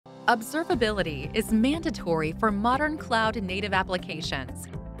Observability is mandatory for modern cloud-native applications,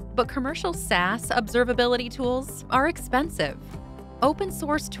 but commercial SaaS observability tools are expensive.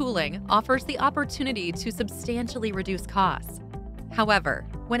 Open-source tooling offers the opportunity to substantially reduce costs. However,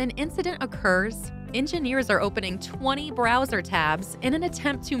 when an incident occurs, engineers are opening 20 browser tabs in an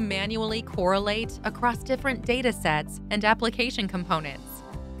attempt to manually correlate across different datasets and application components.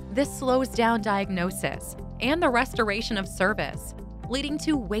 This slows down diagnosis and the restoration of service, leading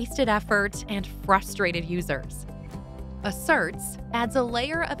to wasted effort and frustrated users. Asserts adds a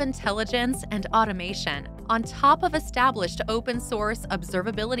layer of intelligence and automation on top of established open-source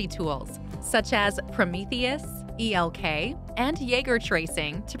observability tools, such as Prometheus, ELK, and Jaeger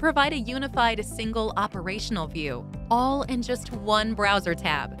tracing to provide a unified single operational view, all in just one browser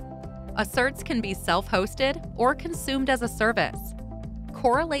tab. Asserts can be self-hosted or consumed as a service.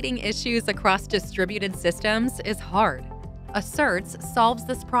 Correlating issues across distributed systems is hard. Asserts solves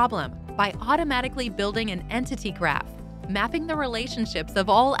this problem by automatically building an entity graph, mapping the relationships of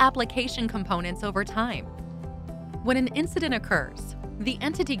all application components over time. When an incident occurs, the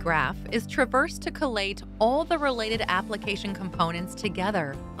entity graph is traversed to collate all the related application components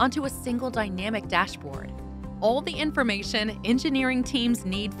together onto a single dynamic dashboard. All the information engineering teams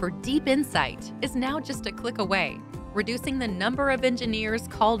need for deep insight is now just a click away, reducing the number of engineers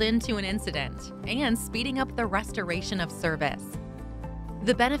called into an incident and speeding up the restoration of service.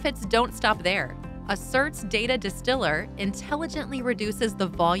 The benefits don't stop there. Asserts Data Distiller intelligently reduces the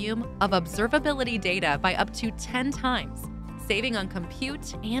volume of observability data by up to 10 times, saving on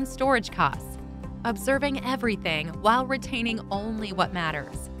compute and storage costs, observing everything while retaining only what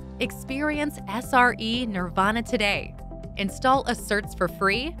matters. Experience SRE Nirvana today. Install Asserts for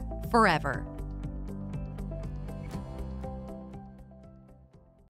free forever.